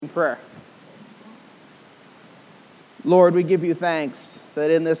prayer. Lord, we give you thanks that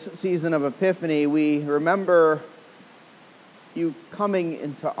in this season of Epiphany, we remember you coming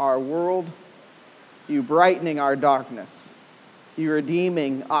into our world, you brightening our darkness, you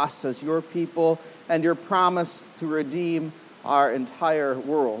redeeming us as your people, and your promise to redeem our entire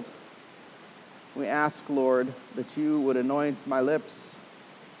world. We ask, Lord, that you would anoint my lips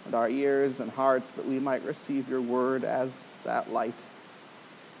and our ears and hearts that we might receive your word as that light.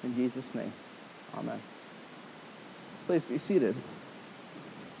 In Jesus' name, amen. Please be seated.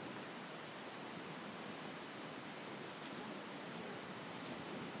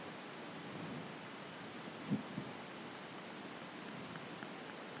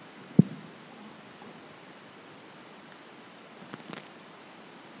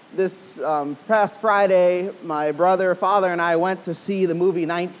 This past Friday, my father, and I went to see the movie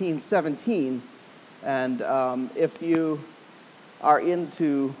 1917. And if you are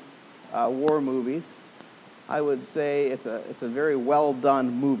into war movies, I would say it's a very well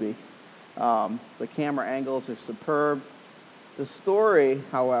done movie. The camera angles are superb. The story,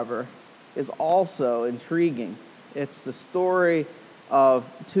 however, is also intriguing. It's the story of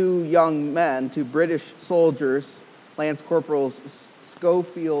two young men, two British soldiers, Lance Corporals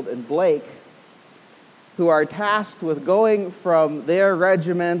Schofield and Blake, who are tasked with going from their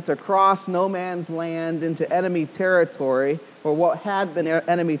regiment across no man's land into enemy territory, or what had been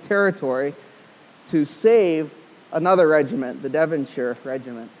enemy territory, to save another regiment, the Devonshire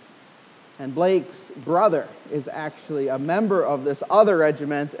Regiment. And Blake's brother is actually a member of this other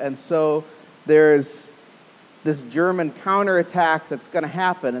regiment, and so there's this German counterattack that's going to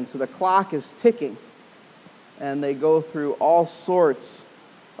happen, and so the clock is ticking, and they go through all sorts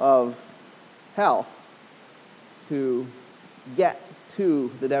of hell to get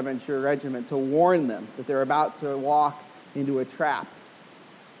to the Devonshire Regiment, to warn them that they're about to walk into a trap.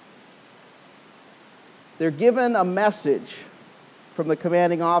 They're given a message from the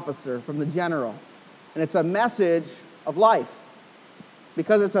commanding officer, from the general, and it's a message of life,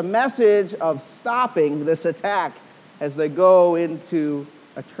 because it's a message of stopping this attack as they go into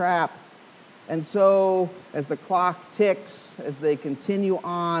a trap. And so, as the clock ticks, as they continue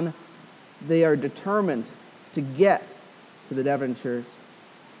on, they are determined to get to the Devonshires.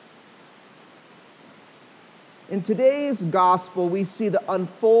 In today's gospel, we see the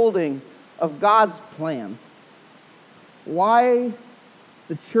unfolding of God's plan. Why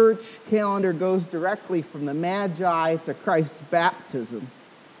the church calendar goes directly from the Magi to Christ's baptism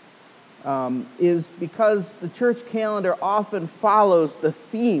is because the church calendar often follows the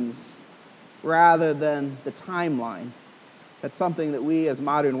themes rather than the timeline. That's something that we as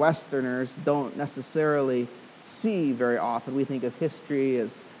modern Westerners don't necessarily see very often. We think of history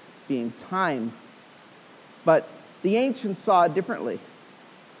as being time. But the ancients saw it differently.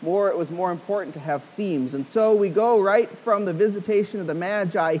 It was more important to have themes. And so we go right from the visitation of the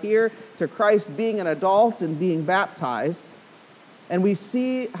Magi here to Christ being an adult and being baptized. And we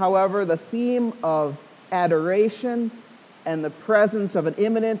see, however, the theme of adoration and the presence of an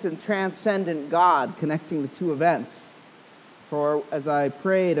immanent and transcendent God connecting the two events. For as I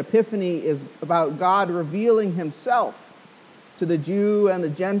prayed, Epiphany is about God revealing himself to the Jew and the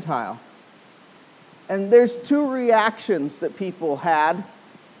Gentile. And there's two reactions that people had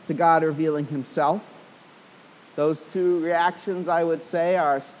to God revealing himself. Those two reactions, I would say,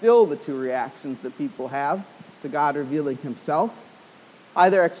 are still the two reactions that people have to God revealing himself.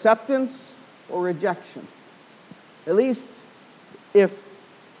 Either acceptance or rejection. At least if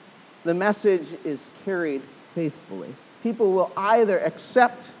the message is carried faithfully. People will either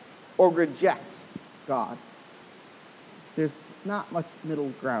accept or reject God. There's not much middle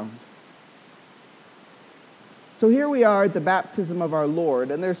ground. So here we are at the baptism of our Lord,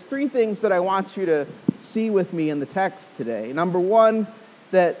 and there's three things that I want you to see with me in the text today. Number one,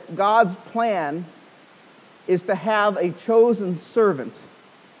 that God's plan is to have a chosen servant,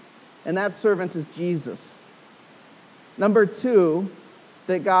 and that servant is Jesus. Number two,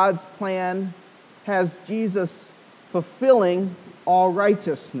 that God's plan has Jesus fulfilling all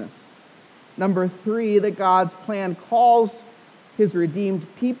righteousness. Number three, that God's plan calls his redeemed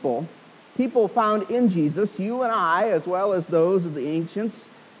people found in Jesus, you and I, as well as those of the ancients,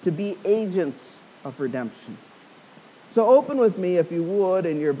 to be agents of redemption. So open with me, if you would,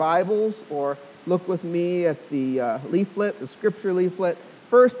 in your Bibles, or look with me at the leaflet, the scripture leaflet,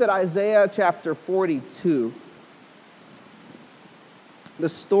 first at Isaiah chapter 42. The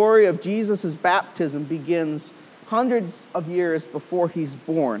story of Jesus' baptism begins hundreds of years before he's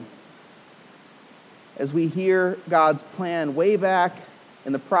born. As we hear God's plan way back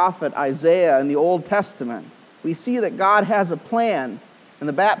in the prophet Isaiah in the Old Testament, we see that God has a plan and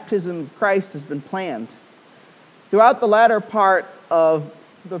the baptism of Christ has been planned. Throughout the latter part of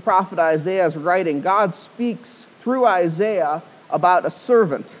the prophet Isaiah's writing, God speaks through Isaiah about a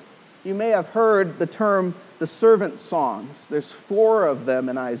servant. You may have heard the term the servant songs. There's 4 of them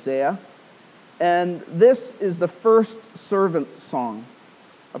in Isaiah. And this is the first servant song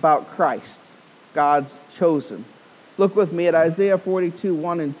about Christ, God's chosen. Look with me at Isaiah 42,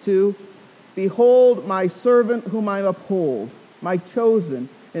 1 and 2. Behold, my servant whom I uphold, my chosen,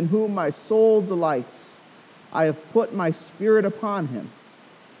 in whom my soul delights. I have put my spirit upon him.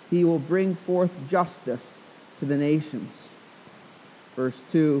 He will bring forth justice to the nations. Verse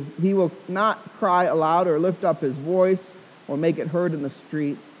 2, he will not cry aloud or lift up his voice or make it heard in the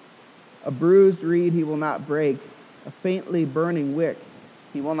street. A bruised reed he will not break. A faintly burning wick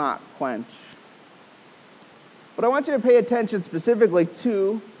he will not quench. What I want you to pay attention specifically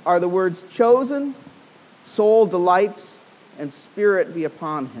to are the words chosen, soul delights, and spirit be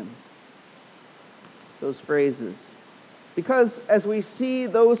upon him. Those phrases. Because as we see,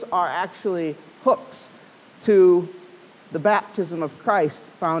 those are actually hooks to the baptism of Christ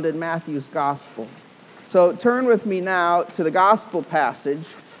found in Matthew's gospel. So turn with me now to the gospel passage,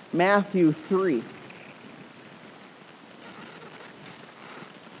 Matthew 3.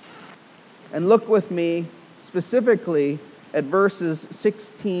 And look with me specifically at verses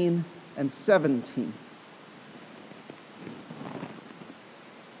 16 and 17.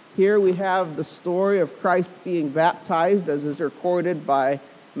 Here we have the story of Christ being baptized, as is recorded by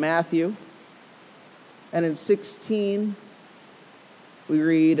Matthew. And in 16, we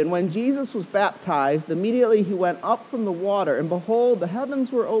read, "And when Jesus was baptized, immediately he went up from the water, and behold, the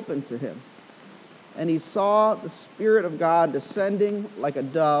heavens were opened to him. And he saw the Spirit of God descending like a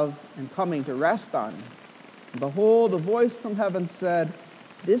dove and coming to rest on him. And behold, a voice from heaven said,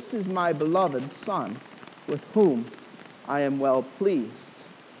 'This is my beloved Son, with whom I am well pleased.'"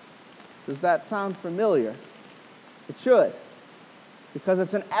 Does that sound familiar? It should, because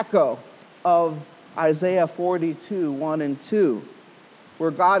it's an echo of Isaiah 42, 1 and 2,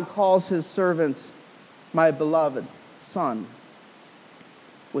 where God calls his servant, "My beloved Son,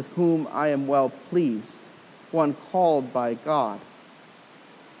 with whom I am well pleased," one called by God.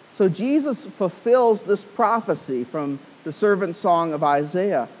 So Jesus fulfills this prophecy from the servant song of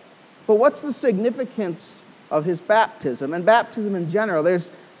Isaiah. But what's the significance of his baptism and baptism in general? There's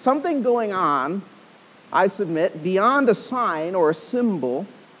something going on, I submit, beyond a sign or a symbol.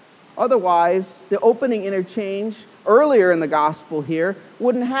 Otherwise, the opening interchange earlier in the gospel here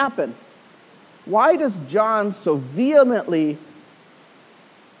wouldn't happen. Why does John so vehemently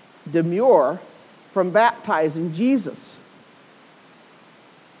demur from baptizing Jesus?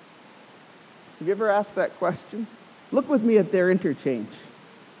 Have you ever asked that question? Look with me at their interchange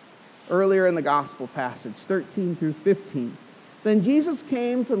earlier in the gospel passage, 13 through 15. "Then Jesus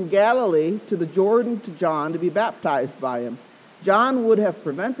came from Galilee to the Jordan to John to be baptized by him. John would have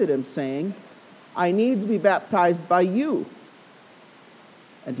prevented him, saying, 'I need to be baptized by you,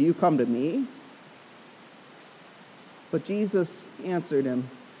 and do you come to me?' But Jesus answered him,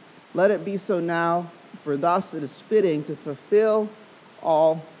 'Let it be so now, for thus it is fitting to fulfill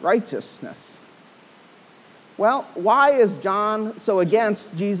all righteousness.'" Well, why is John so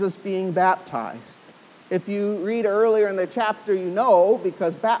against Jesus being baptized? If you read earlier in the chapter, you know,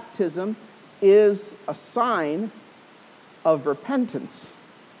 because baptism is a sign of repentance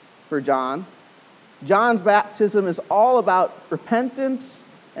for John. John's baptism is all about repentance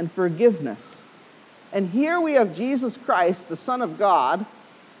and forgiveness. And here we have Jesus Christ, the Son of God,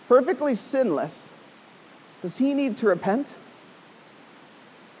 perfectly sinless. Does he need to repent?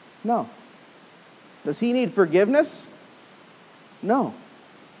 No. Does he need forgiveness? No,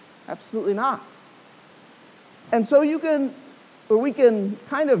 absolutely not. And so we can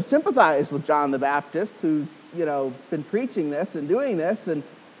kind of sympathize with John the Baptist, who's, been preaching this and doing this, and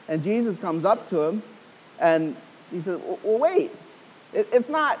Jesus comes up to him, and he says, "Well, wait, it's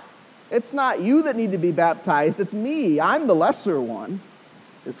not you that need to be baptized, it's me. I'm the lesser one,"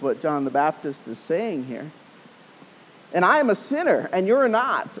 is what John the Baptist is saying here. "And I am a sinner, and you're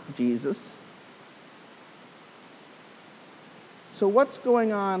not, Jesus." So what's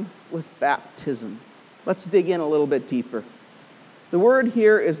going on with baptism? Let's dig in a little bit deeper. The word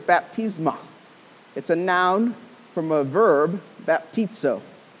here is baptisma. It's a noun from a verb, baptizo.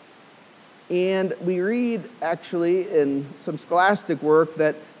 And we read, actually, in some scholastic work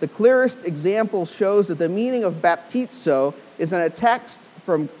that the clearest example shows that the meaning of baptizo is in a text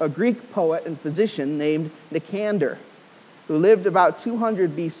from a Greek poet and physician named Nicander, who lived about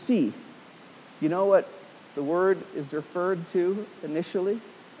 200 BC. You know what the word is referred to initially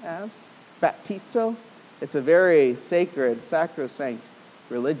as? Baptizo. It's a very sacred, sacrosanct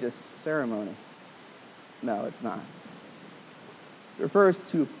religious ceremony. No, it's not. It refers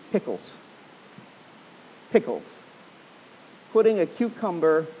to pickles. Pickles. Putting a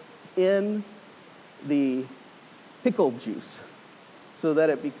cucumber in the pickle juice so that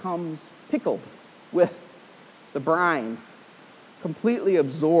it becomes pickled with the brine, completely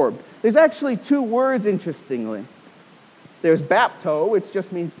absorbed. There's actually two words, interestingly. There's bapto, which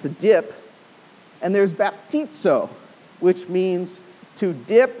just means to dip, and there's baptizo, which means to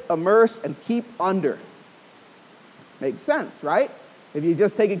dip, immerse, and keep under. Makes sense, right? If you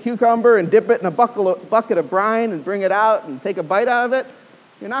just take a cucumber and dip it in a bucket of brine and bring it out and take a bite out of it,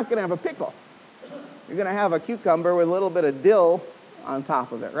 you're not going to have a pickle. You're going to have a cucumber with a little bit of dill on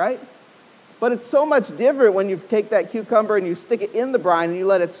top of it, right? But it's so much different when you take that cucumber and you stick it in the brine and you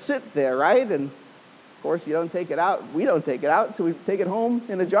let it sit there, right? And of course, you don't take it out. We don't take it out until we take it home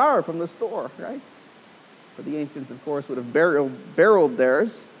in a jar from the store, right? But the ancients, of course, would have barreled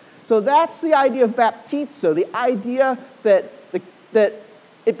theirs. So that's the idea of baptizo, the idea that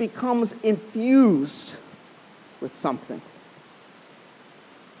it becomes infused with something.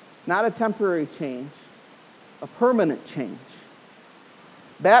 Not a temporary change, a permanent change.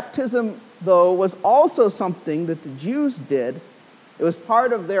 Baptism, though, was also something that the Jews did. It was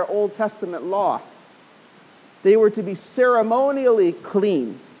part of their Old Testament law. They were to be ceremonially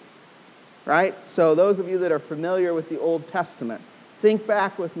clean, right? So those of you that are familiar with the Old Testament, think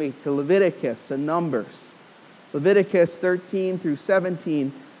back with me to Leviticus and Numbers. Leviticus 13 through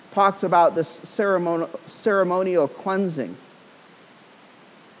 17 talks about this ceremonial cleansing.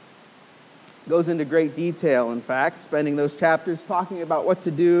 Goes into great detail, in fact, spending those chapters talking about what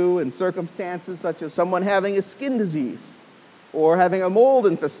to do in circumstances such as someone having a skin disease, or having a mold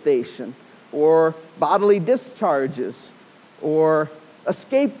infestation, or bodily discharges, or a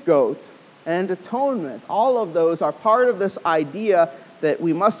scapegoat, and atonement. All of those are part of this idea that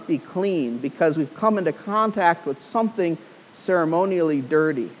we must be clean because we've come into contact with something ceremonially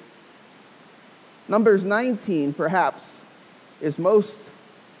dirty. Numbers 19, perhaps, is most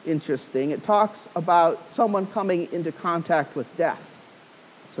interesting. It talks about someone coming into contact with death.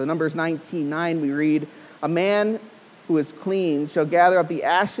 So Numbers 19:9 we read, "A man who is clean shall gather up the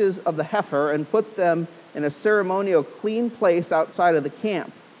ashes of the heifer and put them in a ceremonial clean place outside of the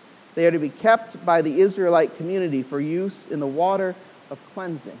camp. They are to be kept by the Israelite community for use in the water of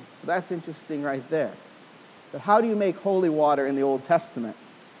cleansing." So that's interesting right there. But how do you make holy water in the Old Testament?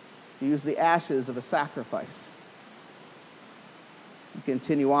 You use the ashes of a sacrifice. You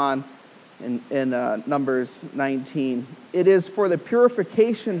continue on in Numbers 19. "It is for the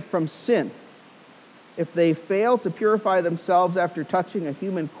purification from sin. If they fail to purify themselves after touching a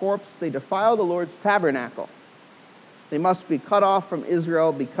human corpse, they defile the Lord's tabernacle. They must be cut off from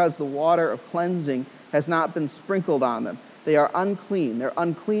Israel because the water of cleansing has not been sprinkled on them. They are unclean. Their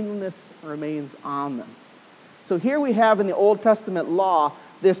uncleanness remains on them." So here we have in the Old Testament law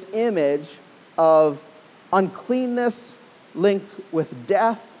this image of uncleanness linked with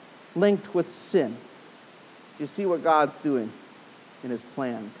death, linked with sin. You see what God's doing in his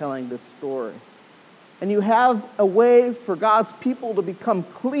plan, telling this story. And you have a way for God's people to become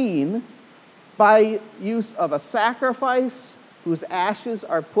clean by use of a sacrifice whose ashes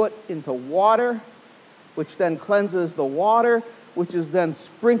are put into water, which then cleanses the water, which is then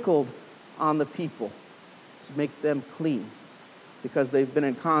sprinkled on the people to make them clean because they've been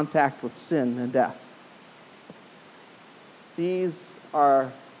in contact with sin and death. These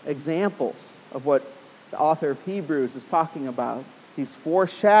are examples of what the author of Hebrews is talking about, these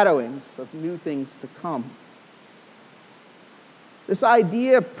foreshadowings of new things to come. This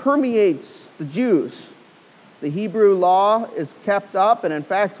idea permeates the Jews. The Hebrew law is kept up, and in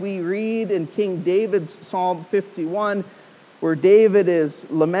fact, we read in King David's Psalm 51, where David is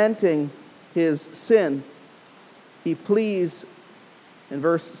lamenting his sin. He pleads in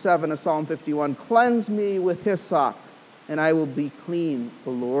verse 7 of Psalm 51, "Cleanse me with hyssop, and I will be clean,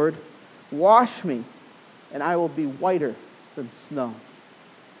 O Lord. Wash me, and I will be whiter than snow."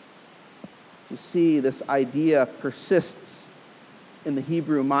 You see, this idea persists in the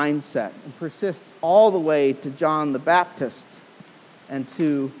Hebrew mindset and persists all the way to John the Baptist and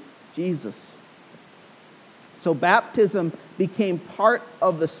to Jesus. So baptism became part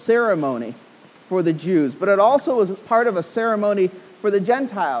of the ceremony for the Jews, but it also was part of a ceremony for the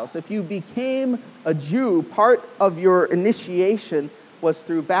Gentiles. If you became a Jew, part of your initiation was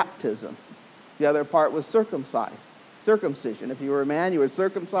through baptism. The other part was circumcision. If you were a man, you were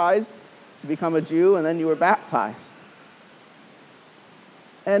circumcised to become a Jew, and then you were baptized.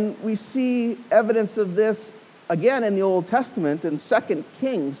 And we see evidence of this again in the Old Testament in 2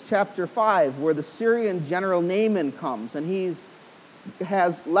 Kings chapter 5, where the Syrian general Naaman comes, and he's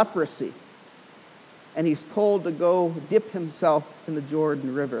has leprosy, and he's told to go dip himself in the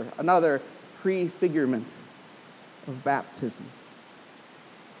Jordan River, another prefigurement of baptism.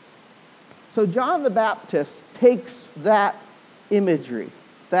 So John the Baptist takes that imagery,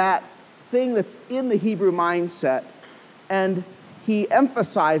 that thing that's in the Hebrew mindset, and he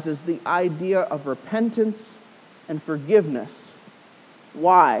emphasizes the idea of repentance and forgiveness.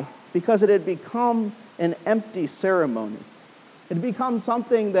 Why? Because it had become an empty ceremony. It had become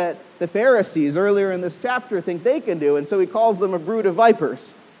something that the Pharisees earlier in this chapter think they can do, and so he calls them a brood of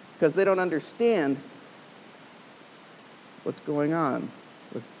vipers because they don't understand what's going on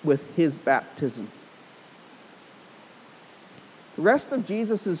with his baptism. The rest of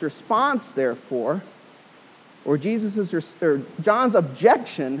Jesus' response, therefore, or John's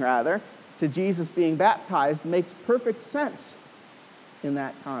objection, rather, to Jesus being baptized makes perfect sense in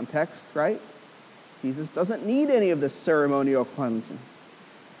that context, right? Jesus doesn't need any of this ceremonial cleansing.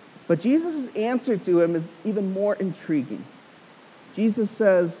 But Jesus' answer to him is even more intriguing. Jesus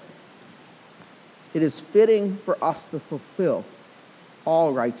says, "It is fitting for us to fulfill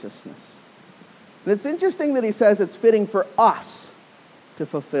all righteousness." And it's interesting that he says it's fitting for us to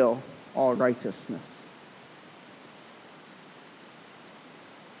fulfill all righteousness.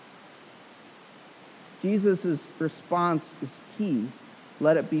 Jesus' response is key.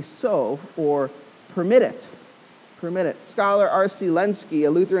 Let it be so, or permit it. Permit it. Scholar R.C. Lenski,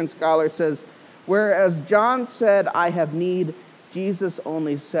 a Lutheran scholar, says, whereas John said, "I have need," Jesus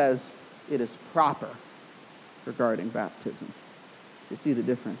only says, "It is proper," regarding baptism. You see the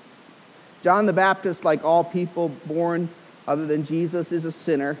difference? John the Baptist, like all people born other than Jesus, is a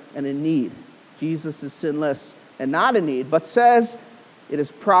sinner and in need. Jesus is sinless and not in need, but says it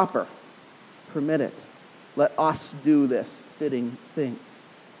is proper. Permit it. Let us do this fitting thing.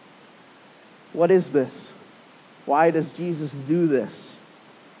 What is this? Why does Jesus do this?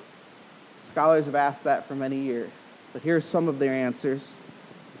 Scholars have asked that for many years, but here's some of their answers.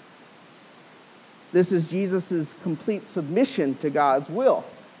 This is Jesus' complete submission to God's will,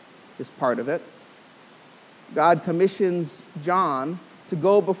 is part of it. God commissions John to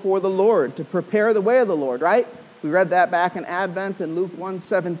go before the Lord, to prepare the way of the Lord, right? We read that back in Advent in Luke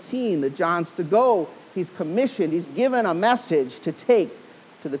 1:17, that John's to go. He's commissioned, he's given a message to take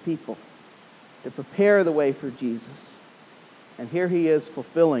to the people, to prepare the way for Jesus. And here he is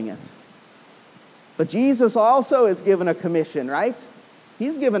fulfilling it. But Jesus also is given a commission, right?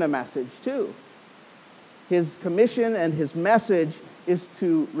 He's given a message too. His commission and his message is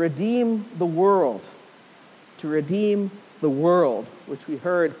to redeem the world. To redeem the world, which we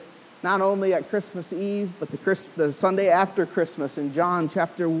heard not only at Christmas Eve, but the Sunday after Christmas in John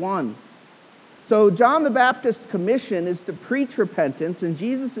chapter 1. So John the Baptist's commission is to preach repentance, and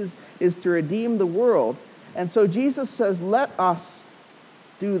Jesus is to redeem the world. And so Jesus says, let us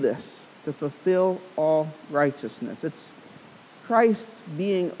do this to fulfill all righteousness. It's Christ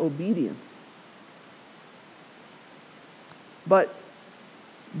being obedient. But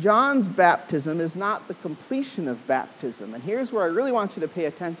John's baptism is not the completion of baptism. And here's where I really want you to pay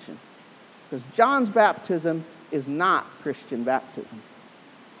attention. Because John's baptism is not Christian baptism.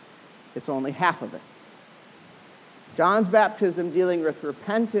 It's only half of it. John's baptism, dealing with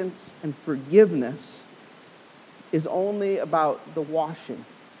repentance and forgiveness, is only about the washing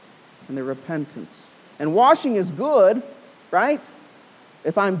and the repentance. And washing is good, right?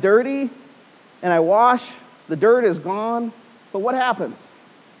 If I'm dirty and I wash, the dirt is gone. But what happens?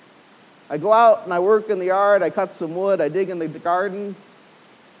 I go out and I work in the yard, I cut some wood, I dig in the garden,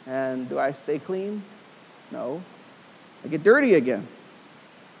 and do I stay clean? No. I get dirty again.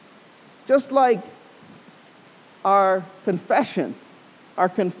 Just like our confession. Our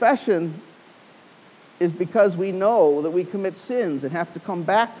confession is because we know that we commit sins and have to come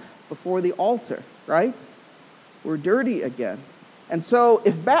back before the altar, right? We're dirty again. And so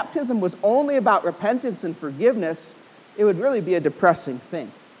if baptism was only about repentance and forgiveness, it would really be a depressing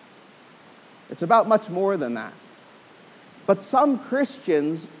thing. It's about much more than that. But some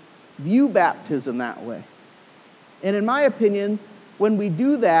Christians view baptism that way. And in my opinion, when we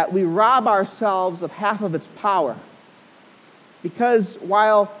do that, we rob ourselves of half of its power. Because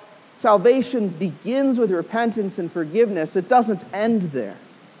while salvation begins with repentance and forgiveness, it doesn't end there.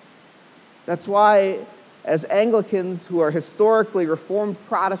 That's why, as Anglicans, who are historically Reformed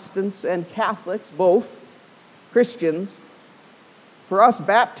Protestants and Catholics, both Christians, for us,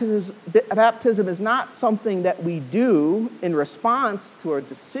 baptism is not something that we do in response to a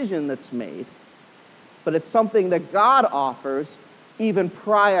decision that's made, but it's something that God offers even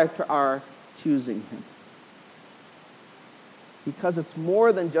prior to our choosing Him. Because it's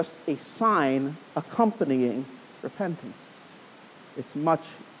more than just a sign accompanying repentance. It's much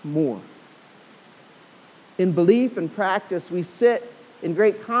more. In belief and practice, we sit in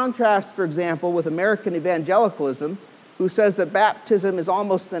great contrast, for example, with American evangelicalism, who says that baptism is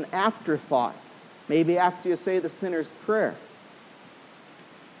almost an afterthought, maybe after you say the sinner's prayer.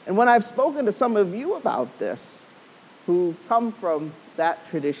 And when I've spoken to some of you about this, who come from that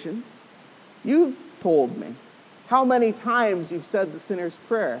tradition, you've told me how many times you've said the sinner's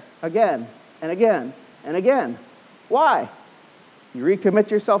prayer again and again and again. Why? You recommit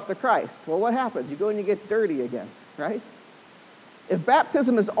yourself to Christ. Well, what happens? You go and you get dirty again, right? If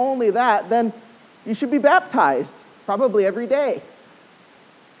baptism is only that, then you should be baptized probably every day.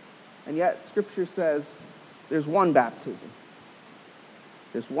 And yet, Scripture says there's one baptism.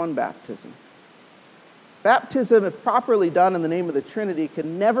 There's one baptism. Baptism, if properly done in the name of the Trinity,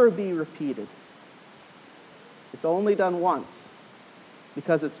 can never be repeated. It's only done once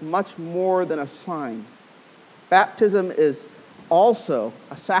because it's much more than a sign. Baptism is also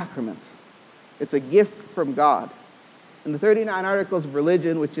a sacrament. It's a gift from God. In the 39 Articles of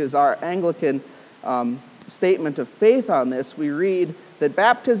Religion, which is our Anglican statement of faith on this, we read that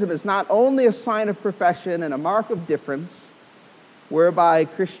baptism is not only a sign of profession and a mark of difference, whereby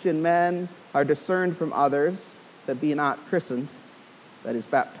Christian men are discerned from others that be not christened, that is,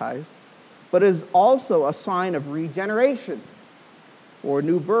 baptized, but is also a sign of regeneration or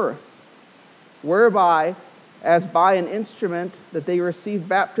new birth, whereby, as by an instrument that they receive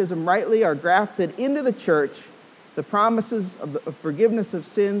baptism rightly, are grafted into the church, the promises of forgiveness of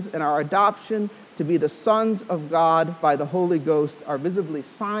sins and our adoption to be the sons of God by the Holy Ghost are visibly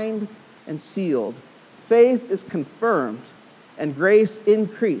signed and sealed. Faith is confirmed and grace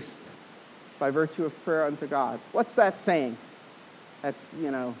increased by virtue of prayer unto God. What's that saying? That's,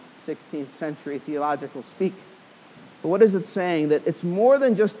 16th century theological speak. But what is it saying? That it's more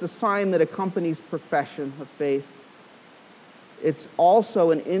than just a sign that accompanies profession of faith. It's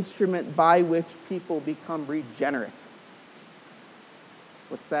also an instrument by which people become regenerate.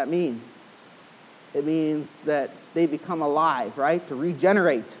 What's that mean? It means that they become alive, right? To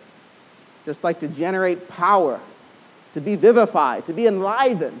regenerate. Just like to generate power, to be vivified, to be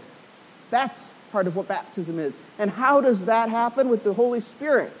enlivened. That's part of what baptism is. And how does that happen? With the Holy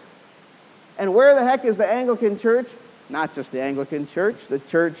Spirit. And where the heck is the Anglican Church? Not just the Anglican Church, the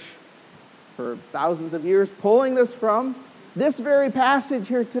church for thousands of years pulling this from this very passage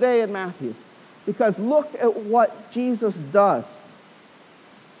here today in Matthew. Because look at what Jesus does.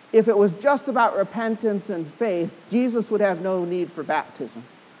 If it was just about repentance and faith, Jesus would have no need for baptism.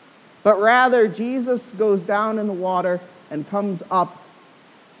 But rather, Jesus goes down in the water and comes up.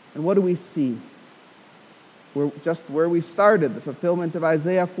 And what do we see? We're just where we started, the fulfillment of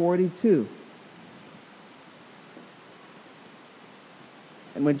Isaiah 42.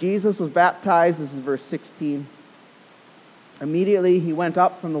 And when Jesus was baptized, this is verse 16, immediately he went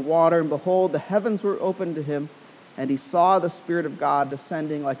up from the water, and behold, the heavens were opened to him, and he saw the Spirit of God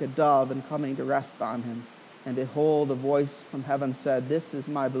descending like a dove and coming to rest on him. And behold, a voice from heaven said, "This is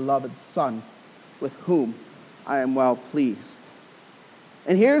my beloved Son, with whom I am well pleased."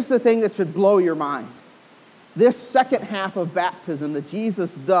 And here's the thing that should blow your mind. This second half of baptism that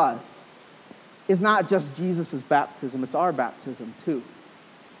Jesus does is not just Jesus' baptism, it's our baptism too.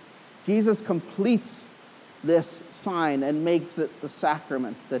 Jesus completes this sign and makes it the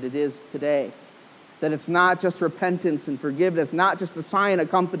sacrament that it is today. That it's not just repentance and forgiveness, not just a sign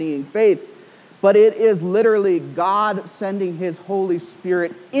accompanying faith, but it is literally God sending his Holy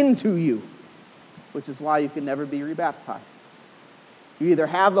Spirit into you, which is why you can never be rebaptized. You either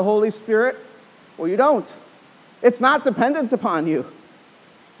have the Holy Spirit or you don't. It's not dependent upon you.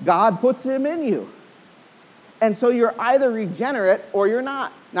 God puts him in you. And so you're either regenerate or you're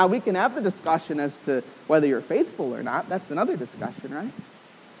not. Now, we can have the discussion as to whether you're faithful or not. That's another discussion, right?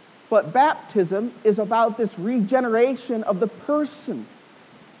 But baptism is about this regeneration of the person,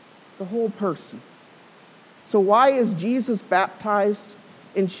 the whole person. So why is Jesus baptized?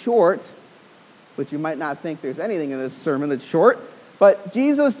 In short, which you might not think there's anything in this sermon that's short, but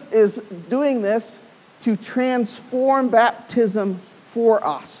Jesus is doing this to transform baptism for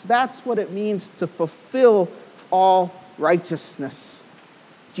us. That's what it means to fulfill all righteousness.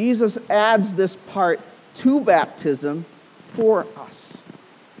 Jesus adds this part to baptism for us,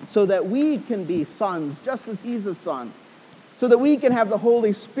 so that we can be sons just as he's a son, so that we can have the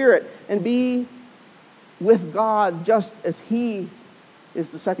Holy Spirit and be with God just as he is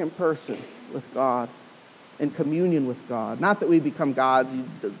the second person with God, in communion with God. Not that we become gods, you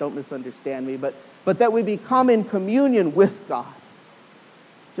don't misunderstand me, but that we become in communion with God,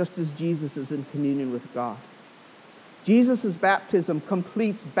 just as Jesus is in communion with God. Jesus' baptism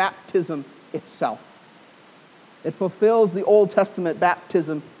completes baptism itself. It fulfills the Old Testament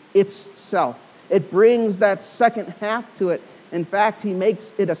baptism itself. It brings that second half to it. In fact, he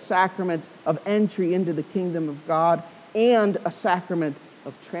makes it a sacrament of entry into the kingdom of God and a sacrament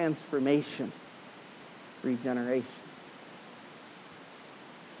of transformation, regeneration.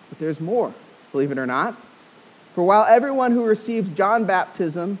 But there's more, believe it or not. For while everyone who receives John's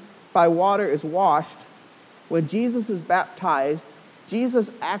baptism by water is washed, when Jesus is baptized, Jesus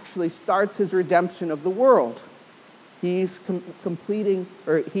actually starts his redemption of the world. He's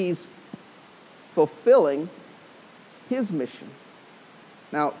he's fulfilling his mission.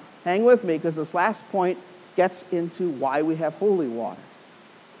 Now, hang with me, because this last point gets into why we have holy water.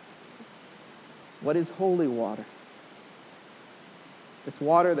 What is holy water? It's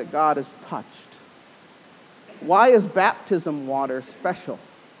water that God has touched. Why is baptism water special?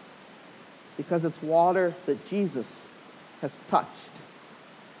 Because it's water that Jesus has touched.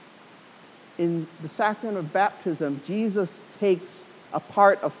 In the sacrament of baptism, Jesus takes a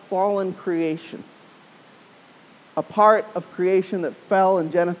part of fallen creation, a part of creation that fell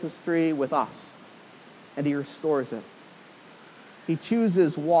in Genesis 3 with us, and he restores it. He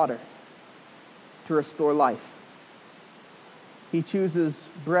chooses water to restore life. He chooses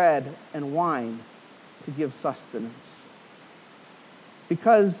bread and wine to give sustenance.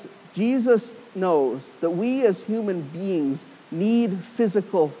 Because Jesus knows that we as human beings need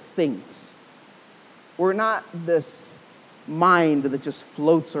physical things. We're not this mind that just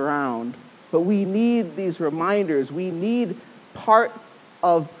floats around, but we need these reminders. We need part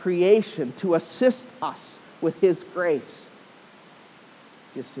of creation to assist us with his grace.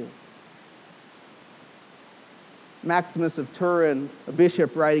 You see. Maximus of Turin, a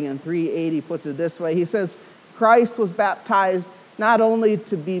bishop writing in 380, puts it this way. He says, Christ was baptized not only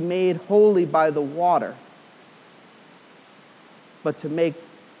to be made holy by the water, but to make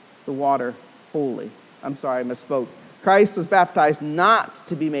the water holy. I'm sorry, I misspoke. Christ was baptized not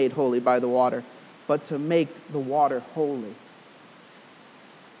to be made holy by the water, but to make the water holy.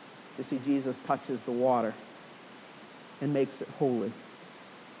 You see, Jesus touches the water and makes it holy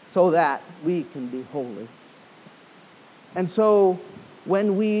so that we can be holy. And so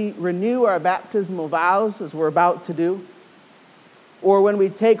when we renew our baptismal vows, as we're about to do, or when we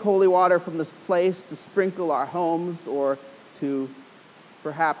take holy water from this place to sprinkle our homes or to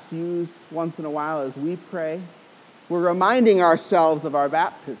perhaps use once in a while as we pray, we're reminding ourselves of our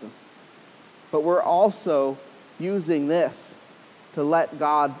baptism. But we're also using this to let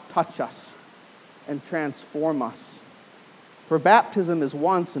God touch us and transform us. For baptism is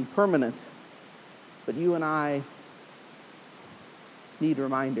once and permanent, but you and I need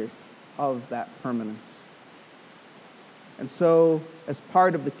reminders of that permanence. And so, as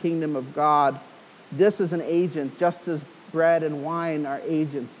part of the kingdom of God, this is an agent, just as bread and wine are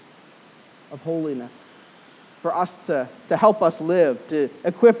agents of holiness, for us to help us live, to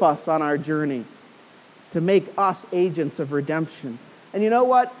equip us on our journey, to make us agents of redemption. And you know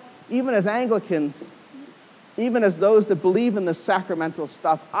what? Even as Anglicans, even as those that believe in the sacramental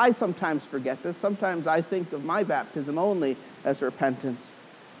stuff, I sometimes forget this. Sometimes I think of my baptism only as repentance.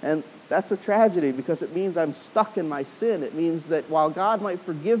 And that's a tragedy, because it means I'm stuck in my sin. It means that while God might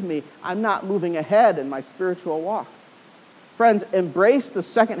forgive me, I'm not moving ahead in my spiritual walk. Friends, embrace the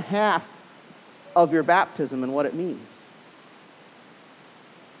second half of your baptism and what it means.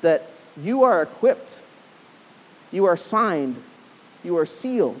 That you are equipped, you are signed, you are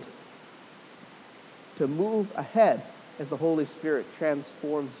sealed to move ahead as the Holy Spirit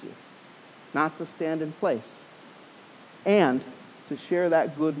transforms you, not to stand in place, and to share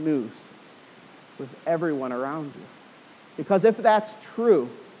that good news with everyone around you. Because if that's true,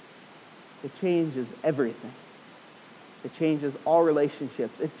 it changes everything. It changes all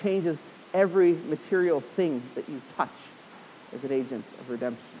relationships. It changes every material thing that you touch as an agent of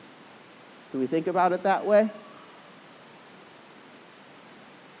redemption. Do we think about it that way?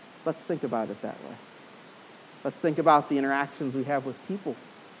 Let's think about it that way. Let's think about the interactions we have with people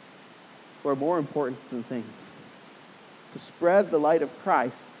who are more important than things. To spread the light of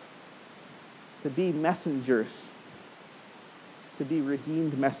Christ, to be messengers, to be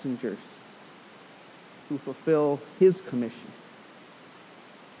redeemed messengers who fulfill his commission.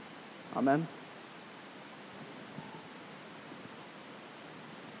 Amen.